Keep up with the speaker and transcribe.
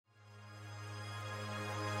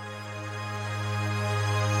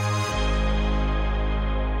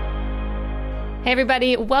Hey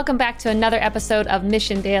everybody, welcome back to another episode of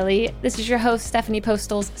Mission Daily. This is your host, Stephanie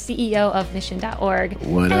Postles, CEO of Mission.org.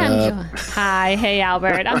 What up? Hi, hey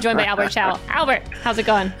Albert. I'm joined by Albert Chow. Albert, how's it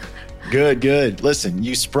going? Good. Listen,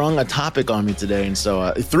 you sprung a topic on me today, and so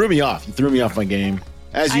it threw me off. You threw me off my game.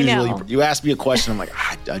 As usual, you asked me a question, I'm like,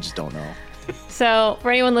 I just don't know. So for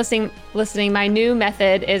anyone listening, my new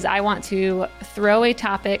method is I want to throw a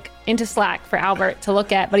topic into Slack for Albert to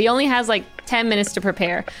look at, but he only has like 10 minutes to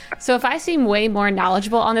prepare. So if I seem way more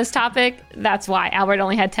knowledgeable on this topic, that's why Albert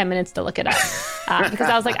only had 10 minutes to look it up. Because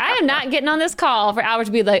I was like, I am not getting on this call for Albert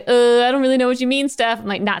to be like, I don't really know what you mean, Steph. I'm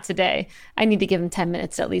like, not today. I need to give him 10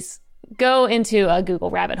 minutes to at least go into a Google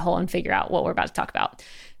rabbit hole and figure out what we're about to talk about.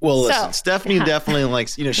 Well, listen, Stephanie definitely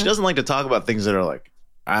likes, she doesn't like to talk about things that are like,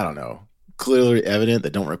 I don't know, clearly evident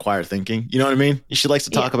that don't require thinking. You know what I mean? She likes to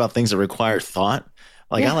talk about things that require thought.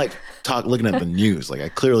 Like I like looking at the news. Like I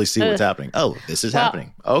clearly see what's happening. Oh, this is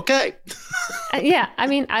happening. Okay. Yeah. I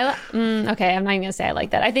mean, okay. I'm not even gonna say I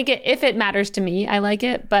like that. I think if it matters to me, I like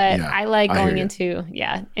it, but I like going into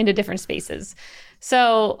different spaces.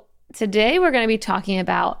 So today we're going to be talking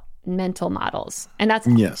about mental models, and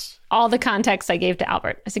that's all the context I gave to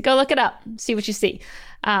Albert. I said, go look it up, see what you see.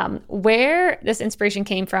 Where this inspiration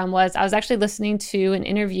came from was I was actually listening to an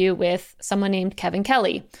interview with someone named Kevin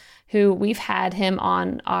Kelly, who we've had him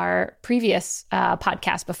on our previous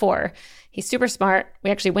podcast before. He's super smart.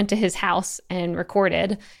 We actually went to his house and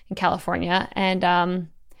recorded in California. And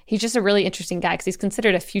he's just a really interesting guy because he's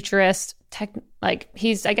considered a futurist.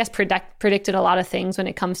 He's, I guess, predicted a lot of things when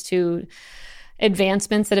it comes to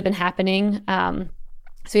advancements that have been happening.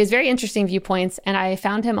 So he has very interesting viewpoints. And I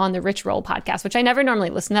found him on the Rich Roll podcast, which I never normally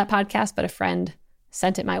listen to that podcast, but a friend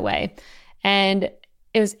sent it my way. And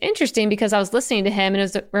it was interesting because I was listening to him and it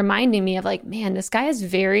was reminding me of like, man, this guy is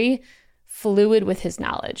very fluid with his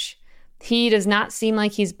knowledge. He does not seem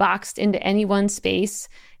like he's boxed into any one space.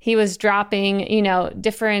 He was dropping,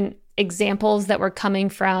 different examples that were coming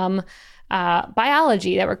from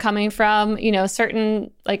biology, that were coming from,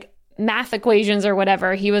 certain like math equations or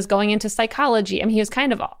whatever. He was going into psychology. I mean, he was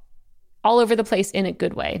kind of all over the place in a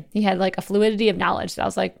good way. He had like a fluidity of knowledge that I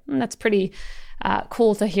was like, that's pretty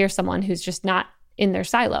cool to hear someone who's just not in their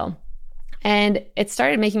silo. And it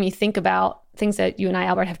started making me think about things that you and I,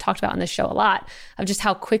 Albert, have talked about on this show a lot, of just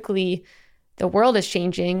how quickly the world is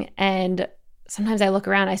changing. And sometimes I look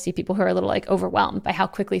around, I see people who are a little like overwhelmed by how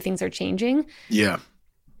quickly things are changing. Yeah.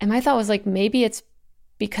 And my thought was like, maybe it's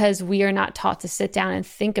because we are not taught to sit down and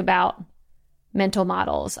think about mental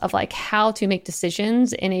models of like how to make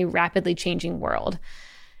decisions in a rapidly changing world.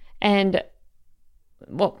 And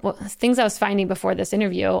what things I was finding before this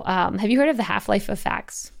interview, have you heard of the half-life of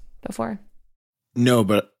facts before? No,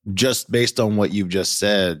 but just based on what you've just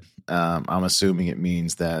said, I'm assuming it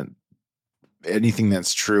means that anything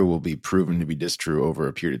that's true will be proven to be distrue over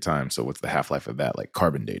a period of time. So what's the half-life of that? Like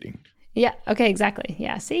carbon dating. Yeah. Okay. Exactly.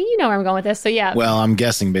 Yeah. See, you know where I'm going with this. So yeah. Well, I'm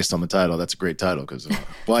guessing based on the title, that's a great title because,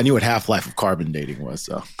 I knew what half-life of carbon dating was.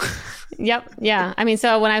 So. Yep. Yeah. I mean,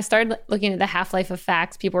 so when I started looking at the half-life of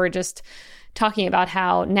facts, people were just talking about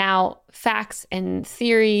how now facts and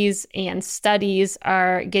theories and studies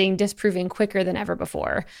are getting disproven quicker than ever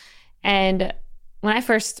before. And when I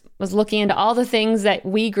first was looking into all the things that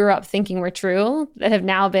we grew up thinking were true that have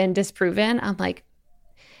now been disproven, I'm like,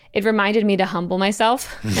 it reminded me to humble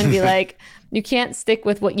myself and be like, you can't stick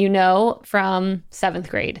with what you know from 7th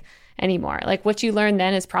grade anymore. Like what you learned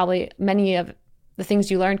then is probably many of the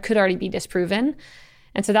things you learned could already be disproven.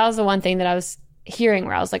 And so that was the one thing that I was hearing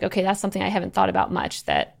where I was like, okay, that's something I haven't thought about much,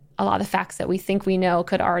 that a lot of facts that we think we know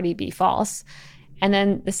could already be false. And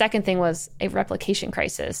then the second thing was a replication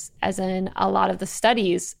crisis, as in a lot of the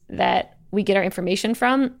studies that we get our information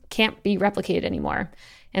from can't be replicated anymore.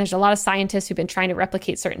 And there's a lot of scientists who've been trying to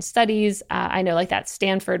replicate certain studies. I know like that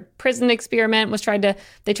Stanford prison experiment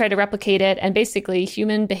they tried to replicate it. And basically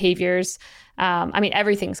human behaviors,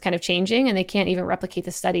 everything's kind of changing and they can't even replicate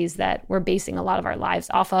the studies that we're basing a lot of our lives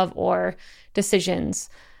off of or decisions.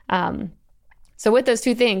 So with those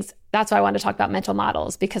two things, that's why I wanted to talk about mental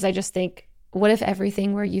models, because I just think, what if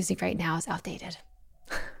everything we're using right now is outdated?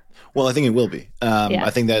 Well, I think it will be. I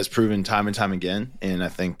think that is proven time and time again. And I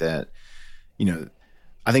think that,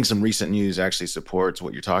 I think some recent news actually supports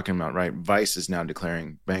what you're talking about, right? Vice is now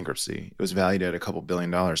declaring bankruptcy. It was valued at $2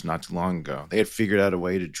 billion not too long ago. They had figured out a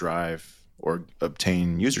way to drive or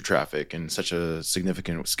obtain user traffic in such a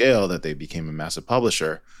significant scale that they became a massive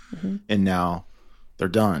publisher. Mm-hmm. And now they're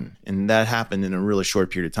done. And that happened in a really short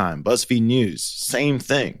period of time. BuzzFeed News, same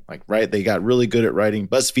thing. Like, right, they got really good at writing.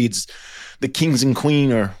 BuzzFeed's the kings and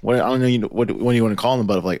queen, or what, I don't know what do you want to call them,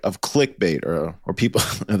 but of clickbait, or people,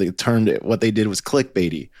 they turned it, what they did was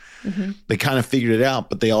clickbaity. Mm-hmm. They kind of figured it out,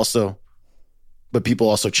 but people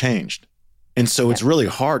also changed. And so it's really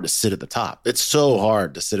hard to sit at the top. It's so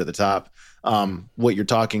hard to sit at the top. What you're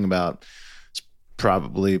talking about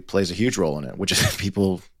probably plays a huge role in it, which is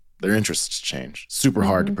people, their interests change. Super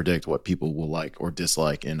hard to predict what people will like or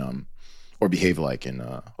dislike or behave like in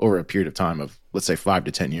over a period of time of, let's say, 5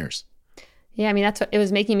 to 10 years. Yeah, I mean, that's what it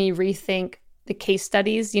was making me rethink the case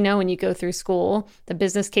studies, when you go through school, the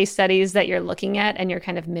business case studies that you're looking at and you're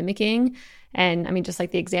kind of mimicking. And I mean, just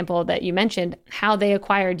like the example that you mentioned, how they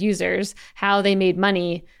acquired users, how they made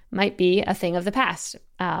money might be a thing of the past.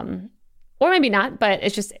 Or maybe not, but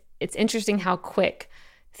it's interesting how quick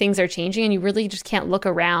things are changing, and you really just can't look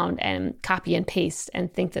around and copy and paste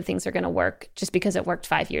and think that things are going to work just because it worked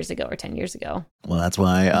 5 years ago or 10 years ago. Well, that's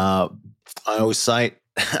why I always cite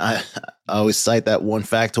that one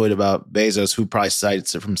factoid about Bezos, who probably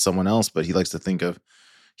cites it from someone else, but he likes to think of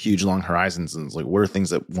huge, long horizons, and it's like, what are things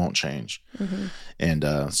that won't change? Mm-hmm.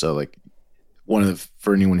 And so, like,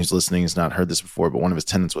 for anyone who's listening has not heard this before, but one of his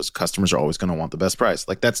tenets was customers are always going to want the best price.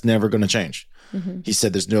 Like, that's never going to change. Mm-hmm. He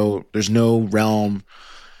said there's no realm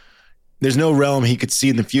he could see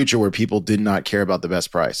in the future where people did not care about the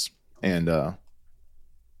best price. And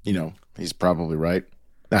he's probably right.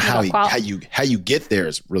 Now, how you get there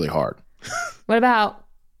is really hard. What about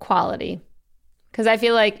quality? Because I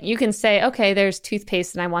feel like you can say, okay, there's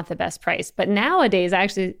toothpaste and I want the best price. But nowadays,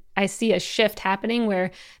 I see a shift happening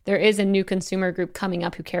where there is a new consumer group coming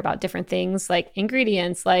up who care about different things, like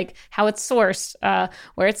ingredients, like how it's sourced,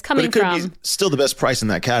 where it's coming from. But it could be still the best price in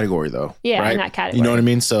that category, though. Yeah, right? In that category. You know what I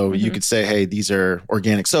mean? So you could say, hey, these are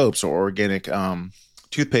organic soaps or organic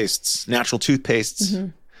toothpastes, natural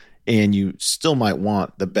toothpastes, and you still might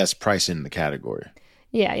want the best price in the category.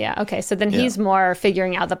 Yeah. Okay. So then he's more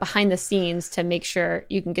figuring out the behind the scenes to make sure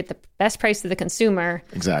you can get the best price to the consumer.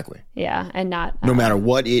 Exactly. Yeah. And not... no matter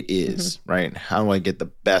what it is, right? How do I get the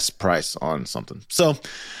best price on something? So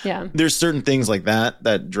there's certain things like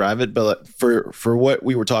that drive it. But for what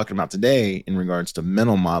we were talking about today in regards to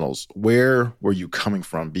mental models, where were you coming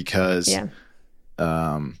from? Because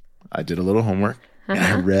I did a little homework and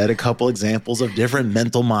I read a couple examples of different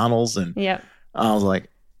mental models. And I was like,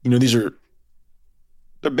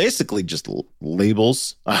 they're basically just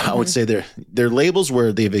labels. I would say they're labels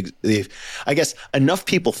where they've I guess enough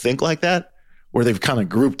people think like that where they've kind of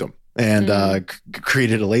grouped them and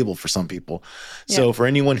created a label for some people. So for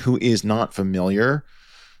anyone who is not familiar,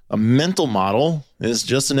 a mental model is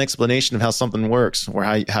just an explanation of how something works or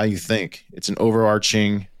how you think. It's an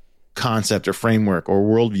overarching concept or framework or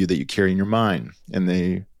worldview that you carry in your mind, and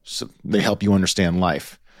they help you understand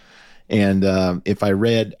life. And if I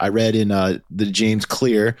read in the James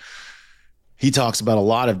Clear, he talks about a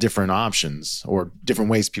lot of different options or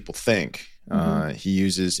different ways people think. He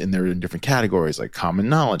uses, and they're in different categories like common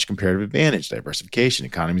knowledge, comparative advantage, diversification,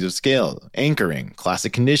 economies of scale, anchoring,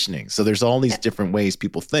 classic conditioning. So there's all these different ways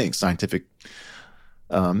people think, scientific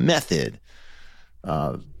method.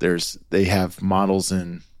 They have models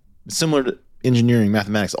in similar to engineering,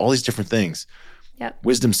 mathematics, all these different things.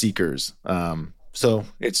 Wisdom seekers. So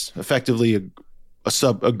it's effectively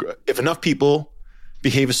if enough people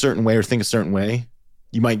behave a certain way or think a certain way,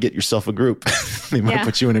 you might get yourself a group. They might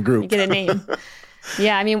put you in a group. You get a name.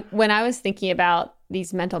 Yeah. I mean, when I was thinking about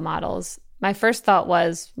these mental models, my first thought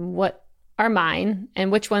was, what are mine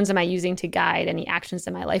and which ones am I using to guide any actions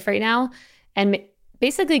in my life right now? And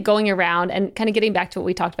basically going around and kind of getting back to what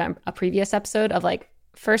we talked about in a previous episode of like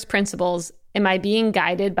first principles. Am I being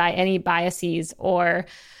guided by any biases or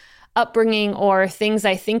upbringing or things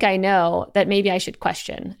I think I know that maybe I should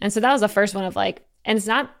question? And so that was the first one of like, and it's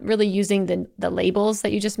not really using the labels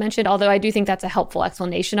that you just mentioned, although I do think that's a helpful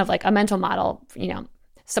explanation of like a mental model,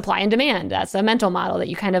 supply and demand. That's a mental model that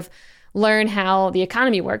you kind of learn how the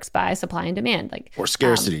economy works by supply and demand. Or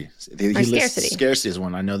scarcity. Scarcity is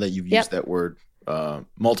one. I know that you've used that word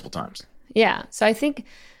multiple times. Yeah. So I think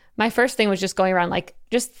my first thing was just going around like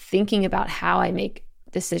just thinking about how I make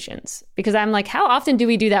decisions, because I'm like, how often do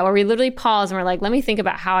we do that where we literally pause and we're like, let me think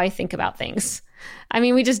about how I think about things? I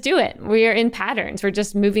mean, we just do it. We are in patterns. We're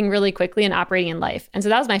just moving really quickly and operating in life. And so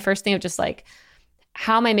that was my first thing of just like,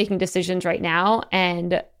 how am I making decisions right now?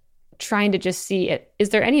 And trying to just see it. Is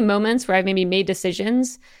there any moments where I've maybe made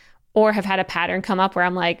decisions or have had a pattern come up where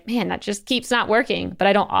I'm like, man, that just keeps not working, but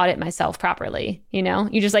I don't audit myself properly. You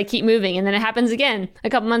just like keep moving. And then it happens again a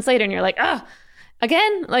couple months later and you're like, oh,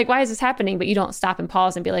 again, like, why is this happening? But you don't stop and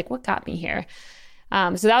pause and be like, what got me here?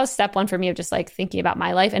 So that was step one for me of just like thinking about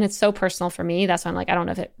my life. And it's so personal for me. That's why I'm like, I don't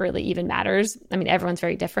know if it really even matters. I mean, everyone's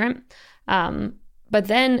very different. But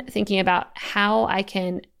then thinking about how I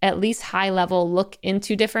can at least high level look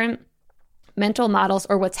into different mental models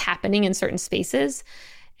or what's happening in certain spaces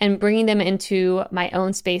and bringing them into my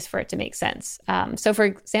own space for it to make sense. So for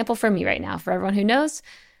example, for me right now, for everyone who knows,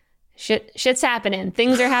 shit's happening.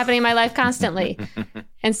 Things are happening in my life constantly.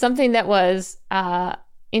 And something that was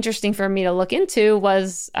interesting for me to look into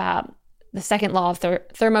was the second law of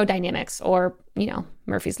thermodynamics, or,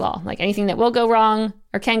 Murphy's Law. Like anything that will go wrong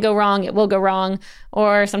or can go wrong, it will go wrong.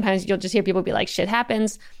 Or sometimes you'll just hear people be like, shit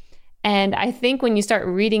happens. And I think when you start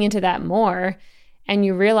reading into that more and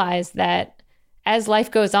you realize that as life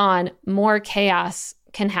goes on, more chaos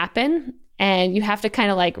can happen, and you have to kind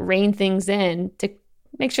of like rein things in to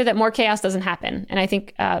make sure that more chaos doesn't happen. And I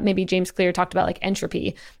think maybe James Clear talked about like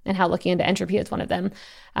entropy and how looking into entropy is one of them.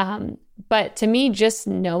 But to me, just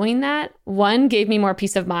knowing that, one, gave me more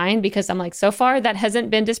peace of mind, because I'm like, so far that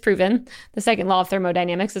hasn't been disproven. The second law of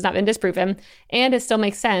thermodynamics has not been disproven, and it still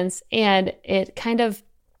makes sense. And it kind of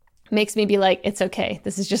makes me be like, it's okay.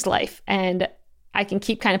 This is just life. And I can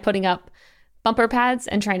keep kind of putting up bumper pads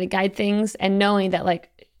and trying to guide things and knowing that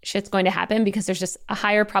like shit's going to happen, because there's just a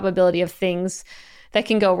higher probability of things that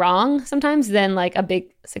can go wrong sometimes than like a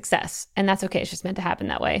big success. And that's okay. It's just meant to happen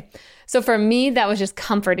that way. So for me, that was just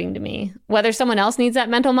comforting to me. Whether someone else needs that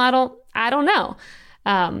mental model, I don't know.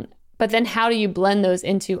 But then how do you blend those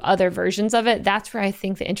into other versions of it? That's where I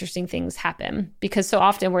think the interesting things happen, because so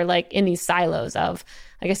often we're like in these silos of,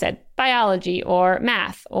 like I said, biology or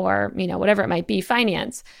math or, whatever it might be,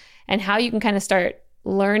 finance, and how you can kind of start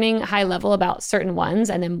learning high level about certain ones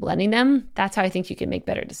and then blending them. That's how I think you can make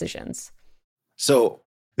better decisions. So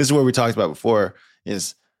this is where we talked about before,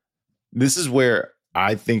 this is where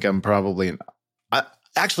I think I'm probably,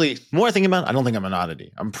 actually, the more I think about it, I don't think I'm an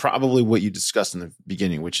oddity. I'm probably what you discussed in the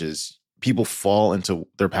beginning, which is people fall into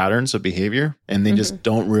their patterns of behavior and they just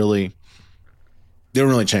don't really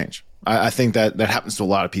change. I think that happens to a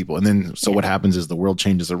lot of people. And then, so what happens is the world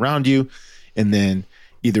changes around you, and then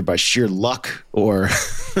either by sheer luck or,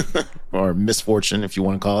 or misfortune, if you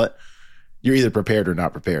want to call it, you're either prepared or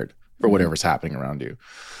not prepared for whatever's happening around you.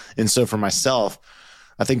 And so for myself,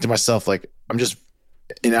 I think to myself, like,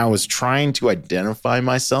 I was trying to identify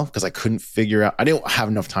myself because I couldn't figure out, I didn't have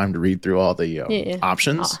enough time to read through all the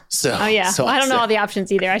options. So I don't know all the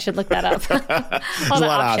options either. I should look that up. all the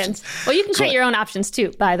options. Well, you can create your own options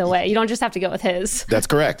too, by the way. You don't just have to go with his. That's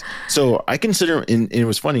correct. So I consider, and it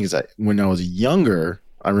was funny because when I was younger,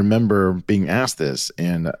 I remember being asked this,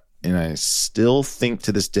 and I still think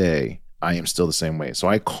to this day, I am still the same way. So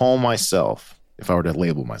I call myself, if I were to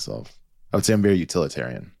label myself, I would say I'm very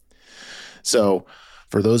utilitarian. So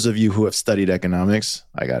for those of you who have studied economics,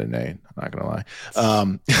 I got an A, I'm not going to lie.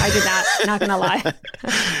 I did not going to lie.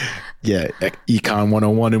 Yeah, Econ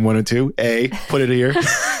 101 and 102, A, put it here.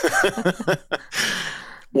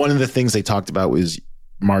 One of the things they talked about was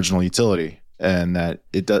marginal utility, and that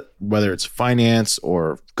it does, whether it's finance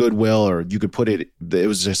or goodwill, or you could put it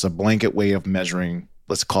was just a blanket way of measuring,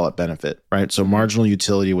 let's call it benefit, right? So marginal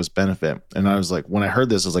utility was benefit. And I was like, when I heard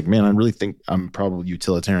this, I was like, man, I really think I'm probably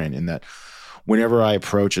utilitarian in that whenever I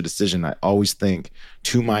approach a decision, I always think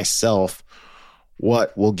to myself,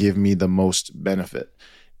 what will give me the most benefit?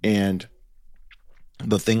 And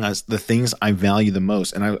the things I value the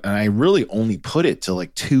most, and I really only put it to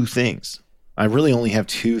like two things. I really only have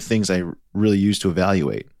two things I really use to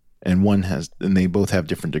evaluate, and they both have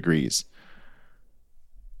different degrees.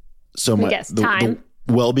 So the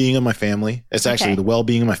well-being of my family. It's actually the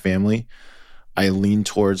well-being of my family. I lean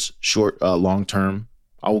towards long-term.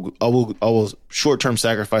 I will short-term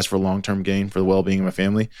sacrifice for long-term gain for the well-being of my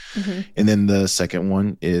family. Mm-hmm. And then the second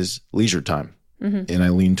one is leisure time. Mm-hmm. And I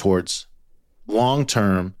lean towards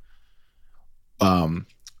long-term.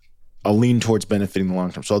 I'll lean towards benefiting the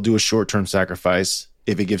long-term. So I'll do a short-term sacrifice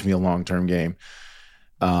if it gives me a long-term gain.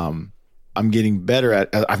 I'm getting better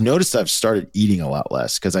I've noticed I've started eating a lot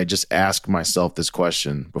less because I just ask myself this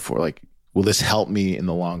question before, like, will this help me in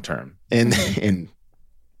the long term? And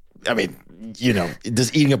I mean,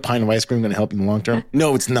 does eating a pint of ice cream going to help you in the long term?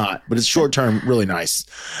 No, it's not, but it's short term, really nice.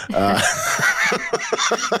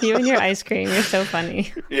 You and your ice cream, you're so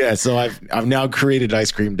funny. Yeah, so I've now created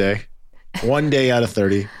Ice Cream Day. 1 day out of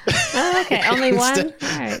 30. Oh, okay. Only one?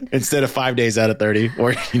 All right. Instead of 5 days out of 30,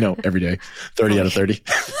 or, every day, 30 out of 30.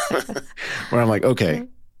 Where I'm like, okay,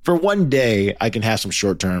 for 1 day, I can have some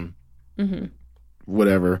short-term,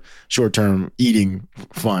 short-term eating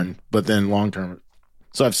fun, but then long-term.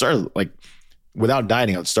 So I've started like without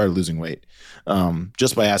dieting, I started losing weight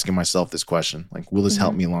just by asking myself this question, like, will this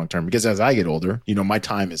help me long term? Because as I get older, my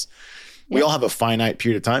time is, we all have a finite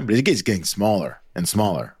period of time, but it gets getting smaller and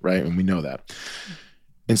smaller, right? And we know that.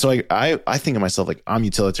 And so I think of myself like I'm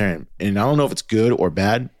utilitarian, and I don't know if it's good or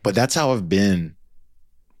bad, but that's how I've been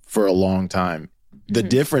for a long time. The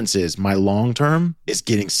difference is my long term is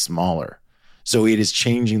getting smaller. So it is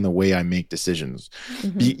changing the way I make decisions.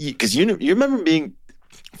 Because you remember being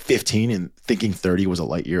 15 and thinking 30 was a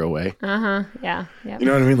light year away. Yeah. Yep. You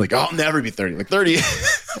know what I mean? Like, I'll never be 30. Like 30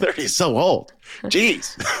 is so old.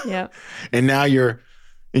 Jeez. Yeah. And now you're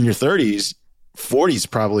in your 30s, 40s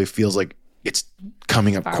probably feels like it's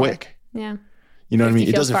coming up quick. Yeah. You know what I mean?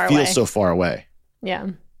 It doesn't feel so far away. Yeah.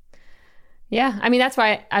 Yeah. I mean, that's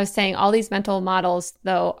why I was saying all these mental models,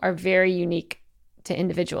 though, are very unique to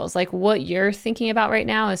individuals. Like what you're thinking about right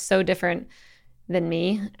now is so different than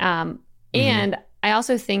me. And I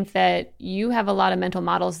also think that you have a lot of mental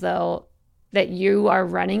models, though, that you are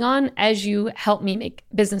running on as you help me make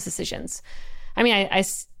business decisions. I mean, I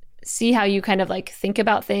see how you kind of like think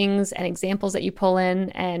about things and examples that you pull in.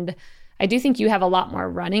 And I do think you have a lot more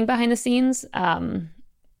running behind the scenes,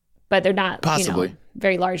 but they're not possibly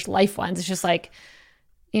very large life ones. It's just like,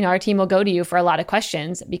 our team will go to you for a lot of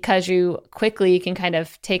questions because you quickly can kind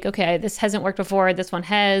of take, okay, this hasn't worked before. This one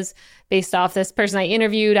has, based off this person I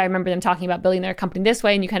interviewed. I remember them talking about building their company this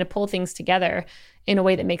way, and you kind of pull things together in a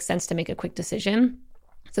way that makes sense to make a quick decision.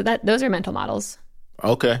 So those are mental models.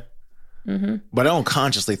 Okay. But I don't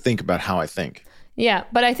consciously think about how I think. Yeah.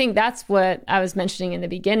 But I think that's what I was mentioning in the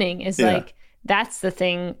beginning is like, that's the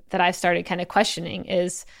thing that I've started kind of questioning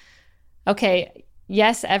is, okay,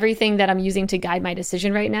 yes, everything that I'm using to guide my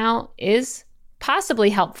decision right now is possibly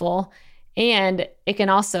helpful. And it can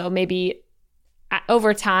also maybe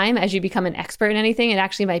over time, as you become an expert in anything, it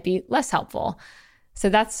actually might be less helpful. So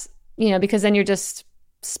that's, because then you're just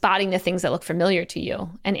spotting the things that look familiar to you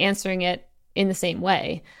and answering it in the same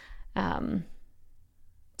way.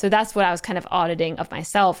 So that's what I was kind of auditing of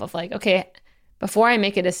myself of like, okay, before I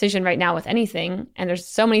make a decision right now with anything, and there's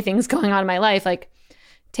so many things going on in my life, like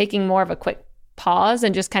taking more of a quick pause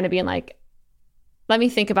and just kind of being like, let me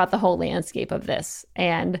think about the whole landscape of this.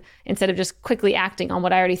 And instead of just quickly acting on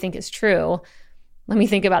what I already think is true, let me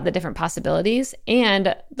think about the different possibilities.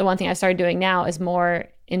 And the one thing I started doing now is more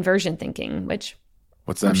inversion thinking, which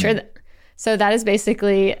what's that I'm sure that, so that is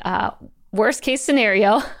basically worst case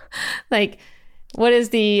scenario. Like what is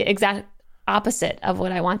the exact opposite of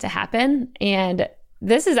what I want to happen? And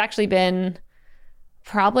this has actually been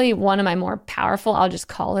probably one of my more powerful, I'll just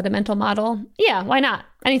call it a mental model. Yeah, why not?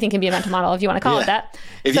 Anything can be a mental model if you want to call it that.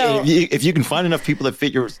 If you can find enough people that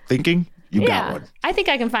fit your thinking, you got one. I think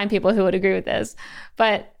I can find people who would agree with this.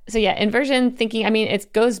 But so inversion thinking, I mean,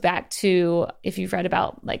 it goes back to if you've read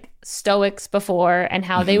about like Stoics before and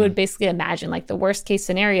how they would basically imagine like the worst case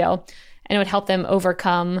scenario, and it would help them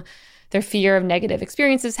overcome their fear of negative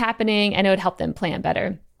experiences happening, and it would help them plan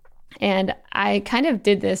better. And I kind of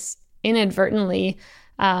did this inadvertently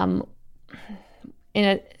in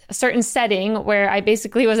a certain setting where I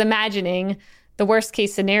basically was imagining the worst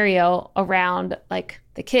case scenario around like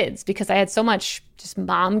the kids, because I had so much just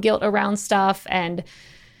mom guilt around stuff, and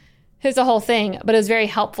it's a whole thing, but it was very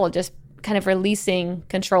helpful just kind of releasing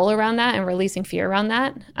control around that and releasing fear around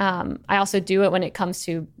that. I also do it when it comes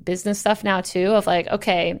to business stuff now too, of like,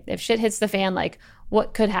 okay, if shit hits the fan, like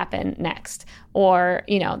what could happen next? Or,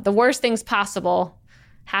 the worst things possible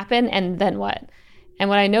happen, and then what? And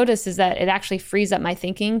what I noticed is that it actually frees up my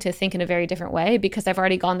thinking to think in a very different way, because I've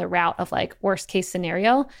already gone the route of like worst case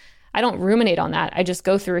scenario. I don't ruminate on that. I just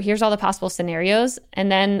go through, here's all the possible scenarios.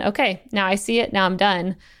 And then, okay, now I see it, now I'm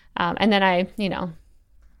done. And then I,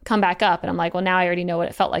 come back up and I'm like, well, now I already know what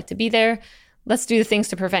it felt like to be there. Let's do the things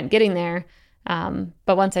to prevent getting there.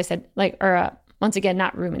 But once I said once again,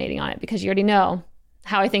 not ruminating on it, because you already know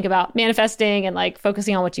how I think about manifesting and like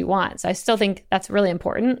focusing on what you want. So I still think that's really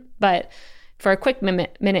important. But for a quick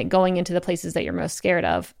minute going into the places that you're most scared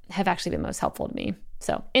of have actually been most helpful to me.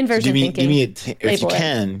 So inversion thinking. If you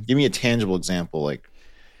can, give me a tangible example. Like,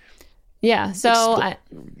 yeah. So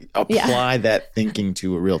apply that thinking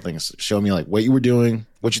to a real thing. Show me like what you were doing,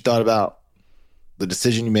 what you thought about, the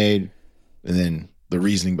decision you made, and then the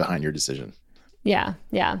reasoning behind your decision. Yeah.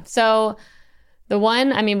 Yeah. So the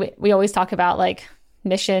one, I mean, we always talk about like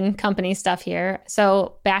mission company stuff here.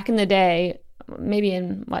 So back in the day, maybe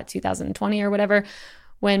in 2020 or whatever,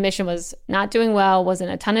 when Mission was not doing well, was in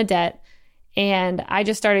a ton of debt. And I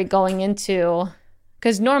just started going into,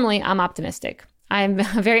 because normally I'm optimistic. I'm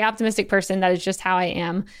a very optimistic person. That is just how I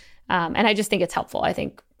am. And I just think it's helpful. I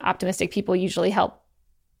think optimistic people usually help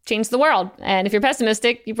change the world. And if you're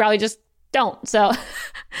pessimistic, you probably just don't. So,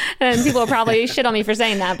 and people will probably shit on me for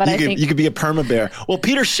saying that, but I think you could be a perma bear. Well,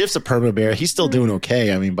 Peter Schiff's a perma bear. He's still doing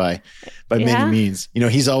okay. I mean, by many means,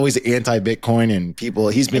 he's always anti-Bitcoin and people,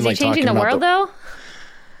 he's been like talking about changing the world though.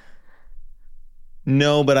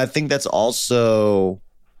 No, but I think that's also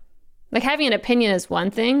like having an opinion is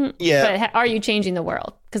one thing. Yeah. But are you changing the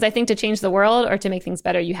world? Because I think to change the world or to make things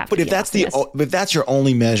better, you have to. But if that's your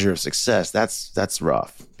only measure of success, that's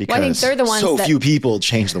rough. Because I think they're the ones few people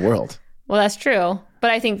change the world. Well, that's true.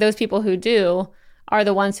 But I think those people who do are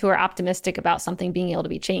the ones who are optimistic about something being able to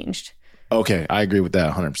be changed. Okay, I agree with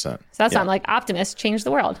that 100%. So that's why I'm like, optimists change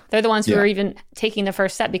the world. They're the ones who are even taking the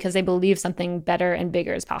first step because they believe something better and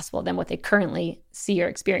bigger is possible than what they currently see or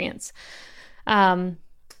experience. Okay.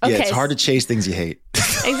 Yeah, it's hard to chase things you hate.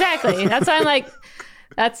 Exactly. That's why I'm like,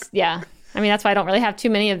 that's why I don't really have too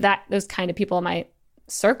many of those kind of people in my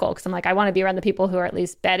circle. Because I'm like, I want to be around the people who are at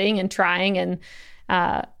least betting and trying and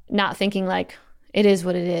not thinking like, it is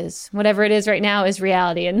what it is. Whatever it is right now is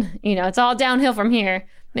reality. And, it's all downhill from here.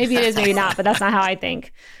 Maybe it is, maybe not, but that's not how I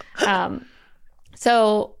think.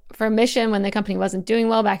 So for Mission, when the company wasn't doing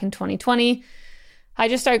well back in 2020, I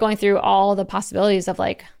just started going through all the possibilities of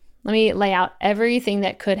like, let me lay out everything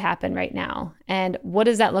that could happen right now. And what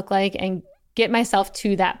does that look like? And get myself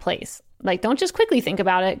to that place. Like, don't just quickly think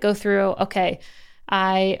about it. Go through, okay,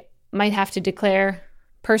 I might have to declare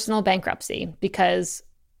personal bankruptcy because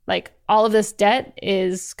like all of this debt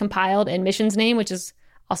is compiled in Mission's name, which is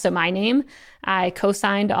also my name. I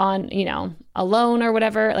co-signed on, a loan or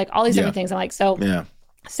whatever, like all these different things. I'm like,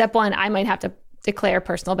 step one, I might have to declare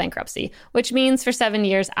personal bankruptcy, which means for 7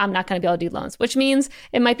 years, I'm not going to be able to do loans, which means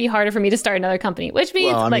it might be harder for me to start another company, which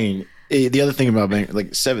means the other thing about the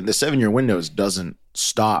 7-year windows doesn't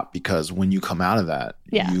stop because when you come out of that,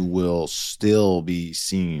 you will still be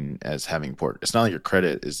seen as having port. It's not like your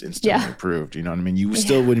credit is instantly approved. You know what I mean? You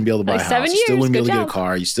still wouldn't be able to buy a house. You still wouldn't be able to get a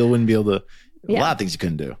car. You still wouldn't be able to, a lot of things you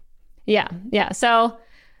couldn't do. Yeah. Yeah. So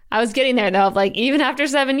I was getting there though, of like, even after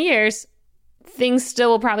 7 years, things still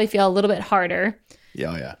will probably feel a little bit harder.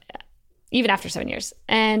 Yeah. Even after 7 years.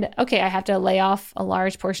 And okay, I have to lay off a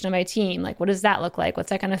large portion of my team. Like, what does that look like? What's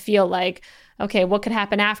that going to feel like? Okay, what could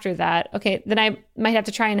happen after that? Okay, then I might have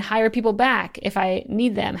to try and hire people back if I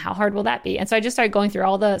need them. How hard will that be? And so I just started going through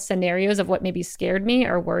all the scenarios of what maybe scared me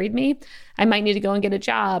or worried me. I might need to go and get a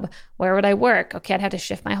job. Where would I work? Okay, I'd have to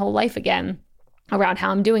shift my whole life again around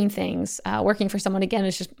how I'm doing things. Working for someone again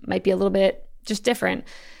is just might be a little bit just different.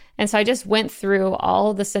 And so I just went through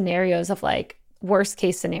all the scenarios of like worst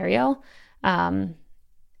case scenario. And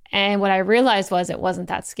what I realized was it wasn't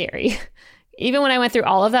that scary. Even when I went through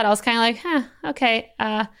all of that, I was kind of like, okay.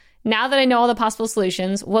 Now that I know all the possible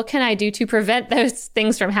solutions, what can I do to prevent those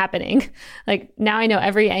things from happening? Like now I know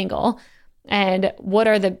every angle and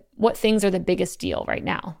what things are the biggest deal right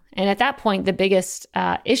now. And at that point, the biggest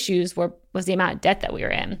issues was the amount of debt that we were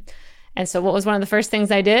in. And so what was one of the first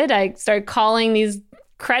things I did? I started calling these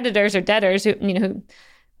creditors or debtors who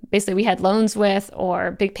basically we had loans with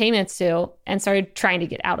or big payments to and started trying to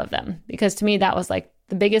get out of them. Because to me, that was like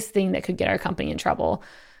the biggest thing that could get our company in trouble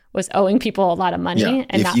was owing people a lot of money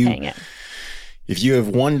and not paying it. If you have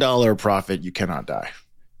 $1 profit, you cannot die.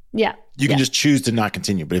 Yeah. You can just choose to not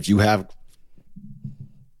continue. But if you have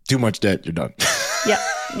too much debt, you're done.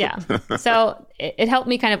 Yeah. So it helped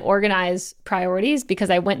me kind of organize priorities because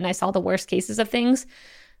I went and I saw the worst cases of things,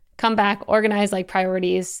 come back, organize like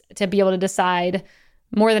priorities to be able to decide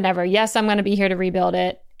more than ever, yes, I'm going to be here to rebuild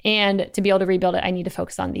it. And to be able to rebuild it, I need to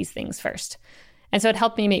focus on these things first. And so it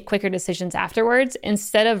helped me make quicker decisions afterwards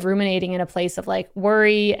instead of ruminating in a place of like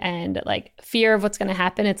worry and like fear of what's going to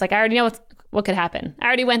happen. It's like, I already know what could happen. I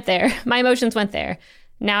already went there. My emotions went there.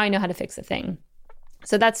 Now I know how to fix the thing.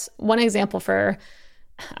 So that's one example for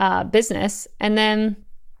business. And then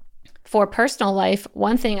for personal life,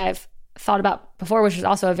 one thing I've thought about before, which is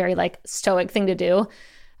also a very like stoic thing to do,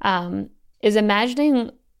 is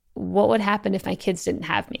imagining what would happen if my kids didn't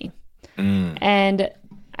have me. And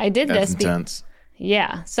I did That's intense.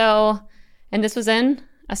 So, and this was in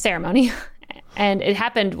a ceremony and it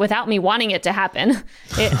happened without me wanting it to happen.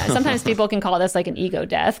 Sometimes people can call this like an ego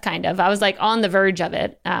death, kind of. I was like on the verge of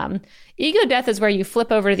it. Ego death is where you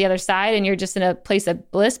flip over to the other side and you're just in a place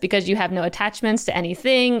of bliss because you have no attachments to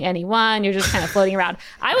anything, anyone. You're just kind of floating around.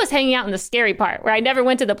 I was hanging out in the scary part where I never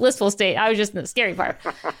went to the blissful state. I was just in the scary part.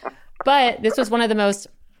 But this was one of the most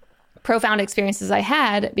profound experiences I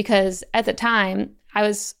had because at the time,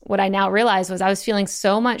 what I now realize was I was feeling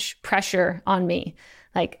so much pressure on me,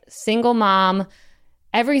 like single mom,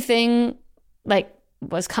 everything like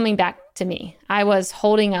was coming back to me. I was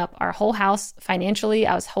holding up our whole house financially.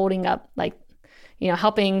 I was holding up like,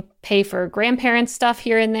 helping pay for grandparents' stuff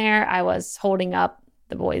here and there. I was holding up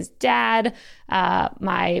the boy's dad.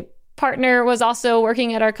 My partner was also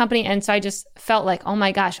working at our company. And so I just felt like, oh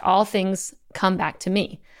my gosh, all things come back to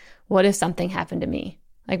me. What if something happened to me?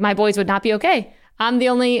 Like my boys would not be okay. I'm the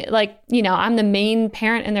only, I'm the main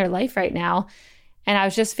parent in their life right now. And I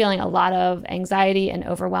was just feeling a lot of anxiety and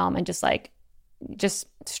overwhelm and just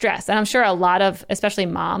stress. And I'm sure a lot of, especially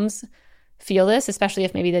moms, feel this, especially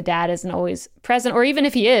if maybe the dad isn't always present, or even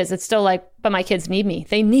if he is, it's still like, but my kids need me.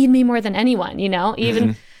 They need me more than anyone,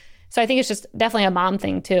 even. So I think it's just definitely a mom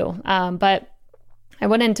thing too. But I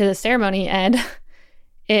went into the ceremony and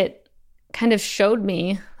it kind of showed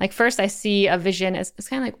me, like, first I see a vision. It's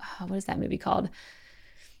kind of like, what is that movie called?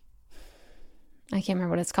 I can't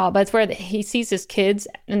remember what it's called, but it's where he sees his kids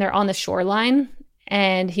and they're on the shoreline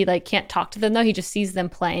and he can't talk to them though. He just sees them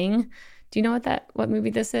playing. Do you know what movie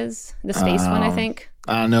this is? The space one, I think.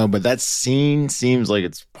 I don't know, but that scene seems like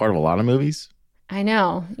it's part of a lot of movies. I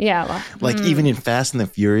know. Yeah. Like even in Fast and the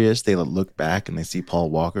Furious, they look back and they see Paul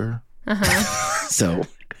Walker. So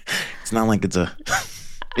it's not like it's a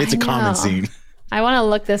common scene. I want to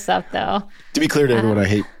look this up though. To be clear to everyone, I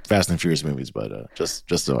hate Fast and Furious movies, but just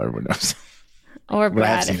so everyone knows. Or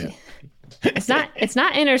Brad. It's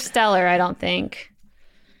not Interstellar, I don't think.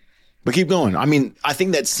 But keep going. I mean, I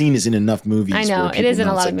think that scene is in enough movies. I know. It is in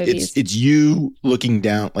a lot of movies. It's you looking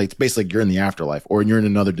down, like basically you're in the afterlife or you're in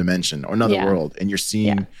another dimension or another world and you're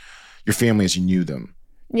seeing your family as you knew them.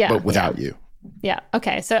 Yeah. But without you. Yeah.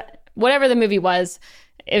 Okay. So whatever the movie was,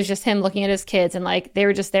 it was just him looking at his kids and they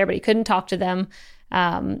were just there, but he couldn't talk to them.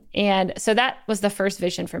 And so that was the first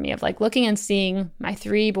vision for me of looking and seeing my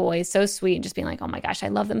 3 boys so sweet and just being like, oh my gosh, I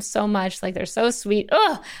love them so much. They're so sweet.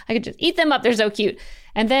 Oh, I could just eat them up. They're so cute.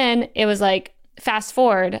 And then it was fast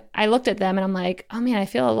forward, I looked at them and I'm like, oh man, I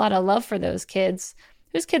feel a lot of love for those kids.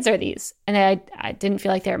 Whose kids are these? And I didn't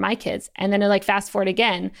feel like they were my kids. And then it fast forward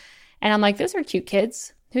again. And I'm like, those are cute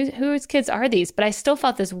kids. Whose kids are these? But I still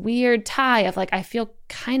felt this weird tie of I feel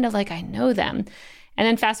kind of like I know them. And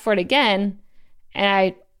then fast forward again, and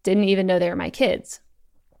I didn't even know they were my kids.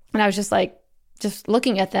 And I was just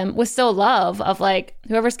looking at them with still love of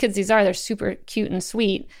whoever's kids these are, they're super cute and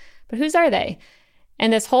sweet, but whose are they?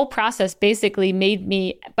 And this whole process basically made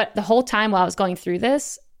me, but the whole time while I was going through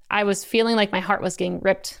this, I was feeling like my heart was getting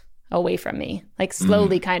ripped away from me,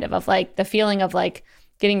 slowly kind of the feeling of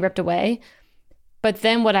getting ripped away. But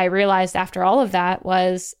then what I realized after all of that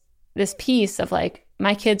was this piece of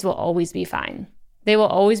my kids will always be fine. They will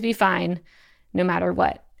always be fine no matter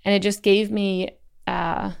what. And it just gave me,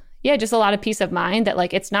 just a lot of peace of mind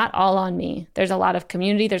that it's not all on me. There's a lot of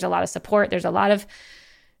community. There's a lot of support. There's a lot of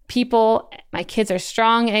people. My kids are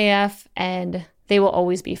strong AF and they will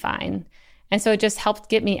always be fine. And so it just helped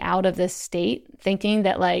get me out of this state thinking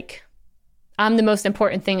that I'm the most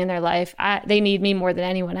important thing in their life. They need me more than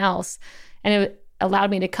anyone else. And it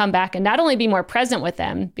allowed me to come back and not only be more present with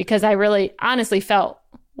them, because I really honestly felt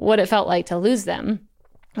what it felt like to lose them.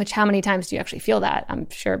 Which, how many times do you actually feel that? I'm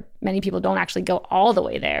sure many people don't actually go all the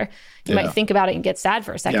way there. You might think about it and get sad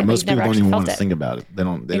for a second. Yeah, most people don't even want to think about it. They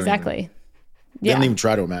don't exactly. They don't even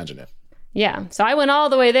try to imagine it. Yeah. So I went all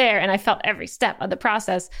the way there and I felt every step of the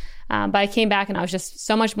process. But I came back and I was just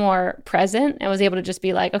so much more present and was able to just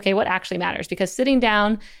be okay, what actually matters? Because sitting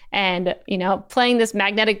down and, playing this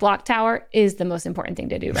magnetic block tower is the most important thing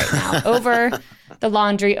to do right now over the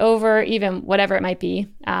laundry, over even whatever it might be.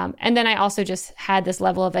 And then I also just had this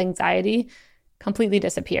level of anxiety completely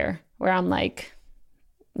disappear where I'm it's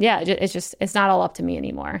not all up to me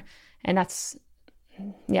anymore. And so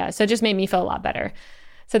it just made me feel a lot better.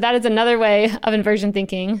 So that is another way of inversion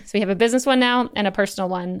thinking. So we have a business one now and a personal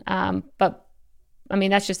one. But I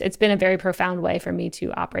mean, it's been a very profound way for me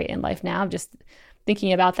to operate in life now, just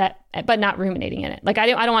thinking about that, but not ruminating in it. I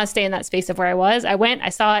don't want to stay in that space of where I was. I went, I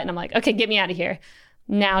saw it and I'm like, okay, get me out of here.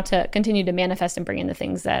 Now to continue to manifest and bring in the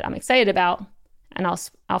things that I'm excited about. And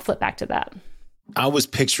I'll flip back to that. I was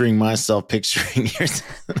picturing myself yours.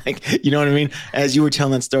 You know what I mean? As you were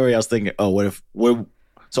telling that story, I was thinking,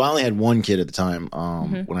 so I only had 1 kid at the time.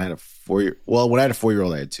 When I had a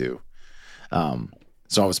 4-year-old, I had 2.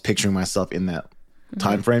 So I was picturing myself in that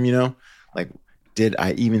time frame, did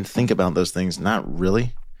I even think about those things? Not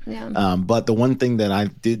really. Yeah. But the one thing that I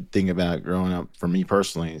did think about growing up for me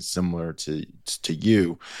personally, similar to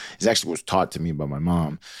you, is actually was taught to me by my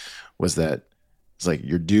mom, was that it's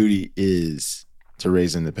your duty is to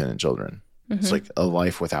raise independent children. It's a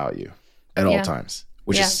life without you at all times.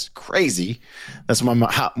 Which is crazy. That's what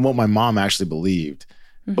my mom actually believed,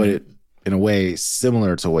 but it, in a way,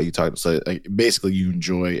 similar to what you talked about. So basically, you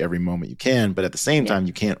enjoy every moment you can, but at the same time,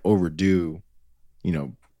 you can't overdo,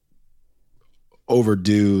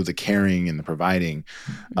 overdo the caring and the providing,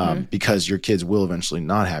 because your kids will eventually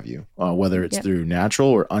not have you, whether it's through natural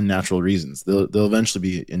or unnatural reasons. They'll eventually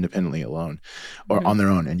be independently alone or on their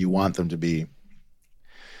own, and you want them to be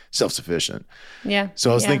self-sufficient. Yeah.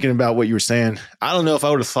 So I was thinking about what you were saying. I don't know if I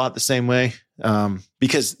would have thought the same way,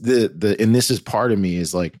 because and this is part of me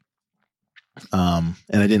is like, and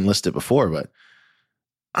I didn't list it before, but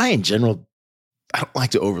in general, I don't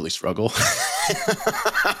like to overly struggle.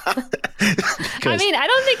 I mean, I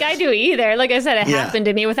don't think I do either. Like I said, it happened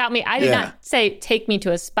to me without me. I did not say, take me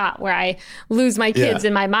to a spot where I lose my kids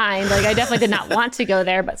in my mind. Like I definitely did not want to go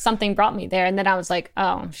there, but something brought me there. And then I was like,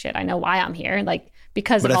 oh shit, I know why I'm here. Like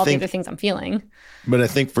because of all the other things I'm feeling. But I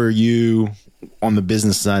think for you on the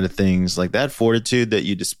business side of things, like that fortitude that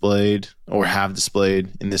you displayed or have displayed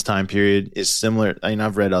in this time period is similar. I mean,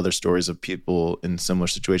 I've read other stories of people in similar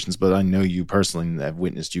situations, but I know you personally and I've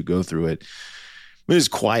witnessed you go through it. It is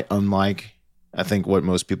quite unlike, I think, what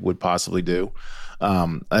most people would possibly do.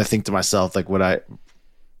 I think to myself, like I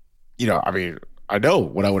know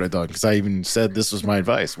what I would have done because I even said this was my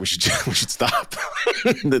advice. We should stop.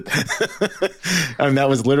 I mean, that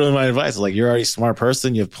was literally my advice. Like, you're already a smart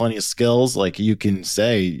person. You have plenty of skills. Like, you can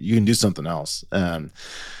do something else. And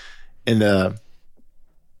in a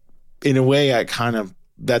way,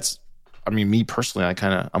 me personally,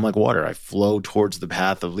 I'm like water. I flow towards the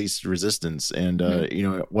path of least resistance. And,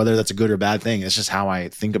 whether that's a good or bad thing, it's just how I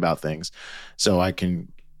think about things. So I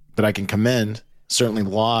can commend, certainly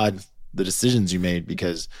laud the decisions you made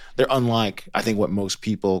because they're unlike, I think, what most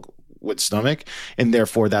people would stomach. And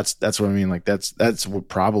therefore that's what I mean. Like that's what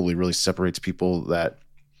probably really separates people, that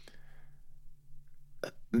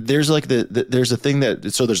there's like there's a thing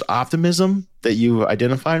so there's optimism that you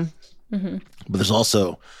identified, but there's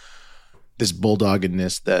also this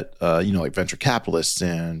bulldoggedness that, like venture capitalists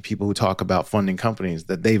and people who talk about funding companies,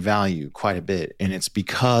 that they value quite a bit. And it's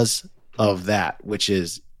because of that, which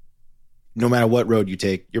is, no matter what road you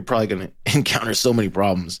take, you're probably going to encounter so many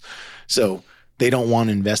problems. So they don't want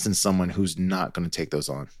to invest in someone who's not going to take those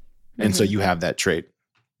on. And so you have that trait.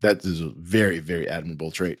 That is a very, very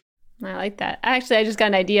admirable trait. I like that. Actually, I just got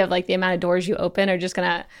an idea of like the amount of doors you open are just going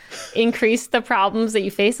to increase the problems that you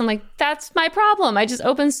face. I'm like, that's my problem. I just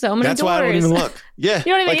opened so many doors. That's why I don't even look. Yeah.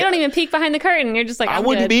 You don't even peek behind the curtain. You're just like, I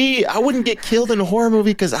wouldn't get killed in a horror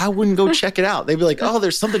movie because I wouldn't go check it out. They'd be like, oh,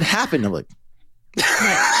 there's something happened. I'm like,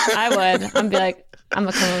 I would. I'd be like, I'm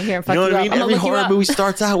gonna come over here and fuck you up. Every horror movie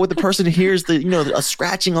starts out with the person who hears a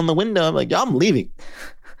scratching on the window. I'm like, I'm leaving.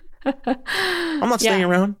 I'm not staying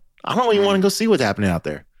around. I don't even want to go see what's happening out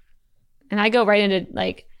there. And I go right into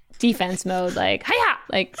like defense mode, like, hiya!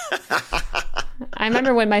 Like, I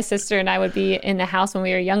remember when my sister and I would be in the house when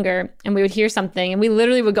we were younger and we would hear something and we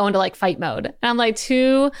literally would go into like fight mode. And I'm like,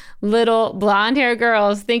 two little blonde hair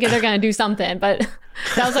girls thinking they're going to do something. But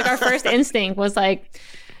that was like our first instinct was like,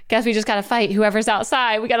 guess we just got to fight whoever's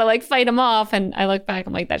outside. We got to like fight them off. And I look back,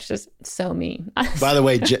 I'm like, that's just so mean. By the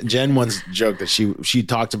way, Jen once joked that she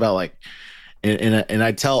talked about like, and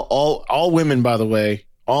I tell all women, by the way,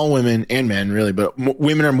 all women and men really, but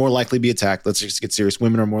women are more likely to be attacked. Let's just get serious.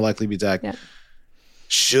 Women are more likely to be attacked. Yeah.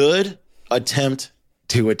 Should attempt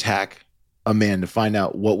to attack a man to find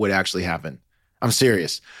out what would actually happen. I'm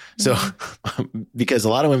serious. So, because a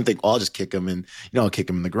lot of women think, I'll just kick him and, I'll kick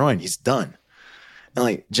him in the groin. He's done. And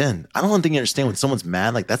like, Jen, I don't think you understand when someone's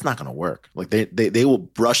mad, like that's not going to work. Like they will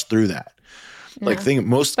brush through that. Yeah. Like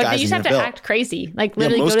most guys in the NFL. But you just have to act crazy. Like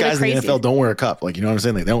literally most go to guys the crazy. in the NFL don't wear a cup. Like, you know what I'm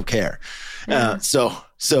saying? Like they don't care. Yeah.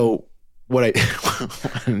 So what I,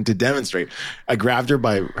 to demonstrate, I grabbed her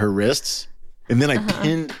by her wrists and then I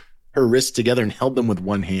pinned her wrists together and held them with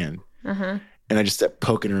one hand. And I just kept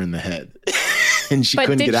poking her in the head. And she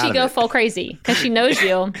couldn't get out of it. But did she go full crazy? Because she knows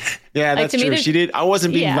you. Yeah, that's true. She did. I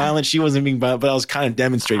wasn't being violent. She wasn't being violent, but I was kind of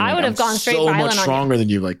demonstrating. I would have gone straight violent on you. So much stronger than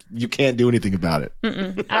you. Like, you can't do anything about it.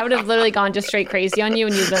 I would have literally gone just straight crazy on you,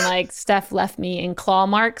 and you've been like, Steph left me in claw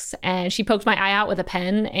marks, and she poked my eye out with a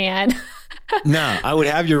pen, and... No, I would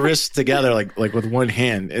have your wrists together, like with one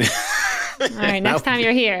hand. All right, next time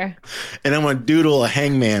you're here. And I'm going to doodle a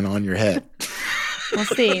hangman on your head. We'll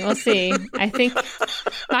see. I think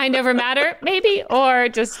mind over matter, maybe, or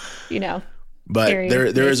just, But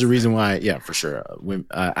there is a reason why, yeah, for sure.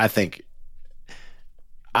 I think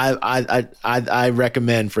I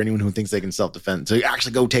recommend for anyone who thinks they can self-defend to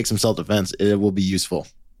actually go take some self-defense. It will be useful.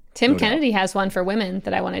 Tim Kennedy has one for women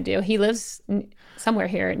that I want to do. He lives somewhere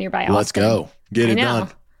here nearby Austin. Let's go. Get it done.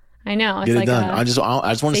 I know. Get it done. I just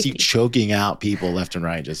want to see choking out people left and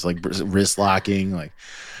right, just like wrist locking, like.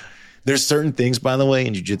 There's certain things, by the way,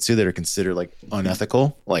 in jiu-jitsu that are considered like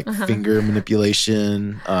unethical, like finger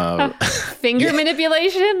manipulation. Finger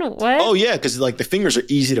manipulation? What? Oh yeah, because like the fingers are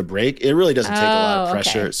easy to break. It really doesn't take a lot of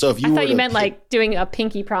pressure. Okay. So if you I thought you meant like doing a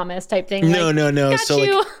pinky promise type thing. No, like, no. So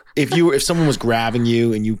like, if someone was grabbing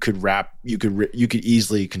you and you could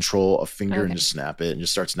easily control a finger and just snap it and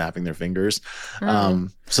just start snapping their fingers.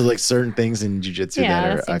 So like certain things in jiu-jitsu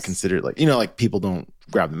that are considered like, like people don't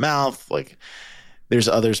grab the mouth. Like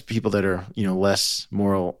there's people that are, less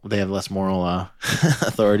moral. They have less moral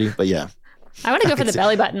authority. But yeah, I want to go for the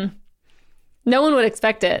belly button. No one would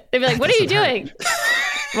expect it. They'd be like, "What are you doing?"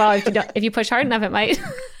 Well, if you push hard enough, it might.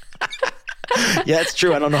 Yeah, it's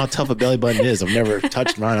true. I don't know how tough a belly button is. I've never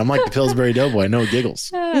touched mine. I'm like the Pillsbury Doughboy. No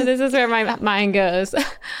giggles. This is where my mind goes.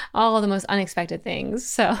 All of the most unexpected things.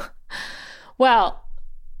 So, well,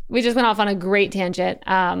 we just went off on a great tangent.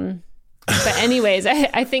 But anyways,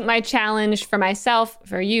 I think my challenge for myself,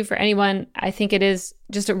 for you, for anyone, I think it is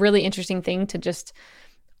just a really interesting thing to just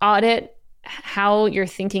audit how your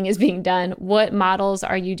thinking is being done. What models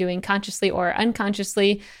are you doing consciously or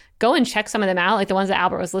unconsciously? Go and check some of them out, like the ones that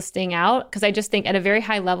Albert was listing out, because I just think at a very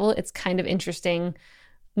high level, it's kind of interesting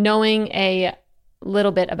knowing a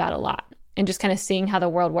little bit about a lot and just kind of seeing how the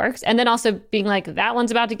world works. And then also being like, that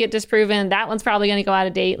one's about to get disproven. That one's probably going to go out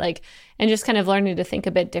of date. Like, and just kind of learning to think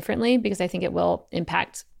a bit differently, because I think it will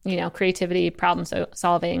impact, creativity, problem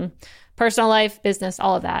solving, personal life, business,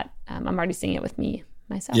 all of that. I'm already seeing it with me.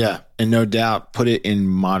 Myself. Yeah, and no doubt put it in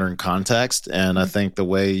modern context. And I think the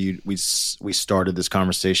way we started this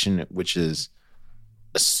conversation, which is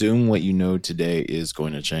assume what you know today is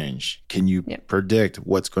going to change. Can you predict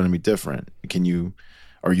what's going to be different?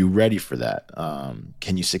 Are you ready for that?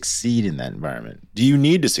 Can you succeed in that environment? Do you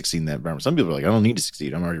need to succeed in that environment? Some people are like, I don't need to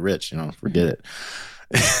succeed. I'm already rich. Forget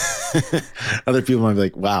it. Other people might be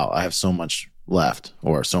like, wow, I have so much left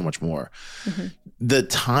or so much more. The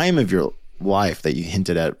time of your life that you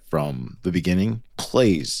hinted at from the beginning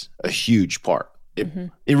plays a huge part. It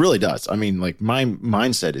really does. I mean, like my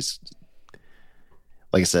mindset is,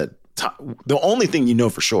 like I said, the only thing you know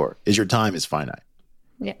for sure is your time is finite.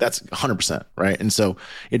 Yeah. That's 100%, right? And so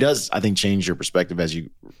it does, I think, change your perspective as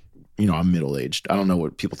I'm middle-aged. I don't know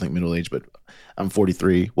what people think middle-aged, but I'm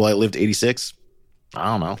 43. Will I live to 86? I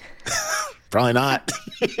don't know. Probably not.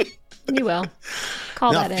 You will.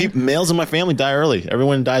 Call that in. Males in my family die early.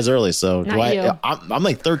 Everyone dies early. So I'm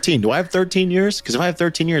like 13. Do I have 13 years? Because if I have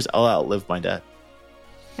 13 years, I'll outlive my dad.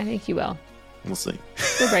 I think you will. We'll see.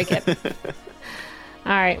 We'll break it.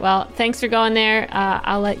 All right. Well, thanks for going there.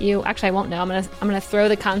 I'll let you. Actually, I won't know. I'm gonna throw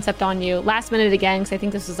the concept on you last minute again, because I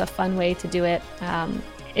think this is a fun way to do it.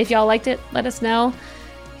 If y'all liked it, let us know.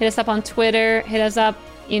 Hit us up on Twitter. Hit us up.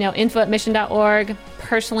 info@mission.org.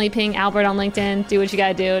 Personally ping Albert on LinkedIn. Do what you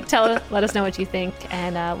got to do. Let us know what you think,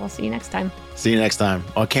 and we'll see you next time. See you next time.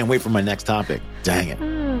 Oh, I can't wait for my next topic. Dang it.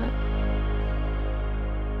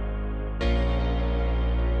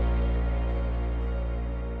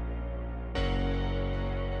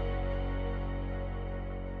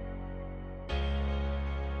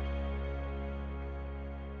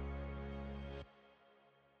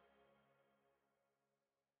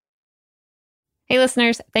 Hey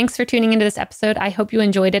listeners, thanks for tuning into this episode. I hope you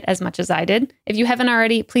enjoyed it as much as I did. If you haven't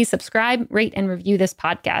already, please subscribe, rate, and review this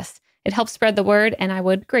podcast. It helps spread the word, and I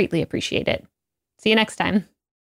would greatly appreciate it. See you next time.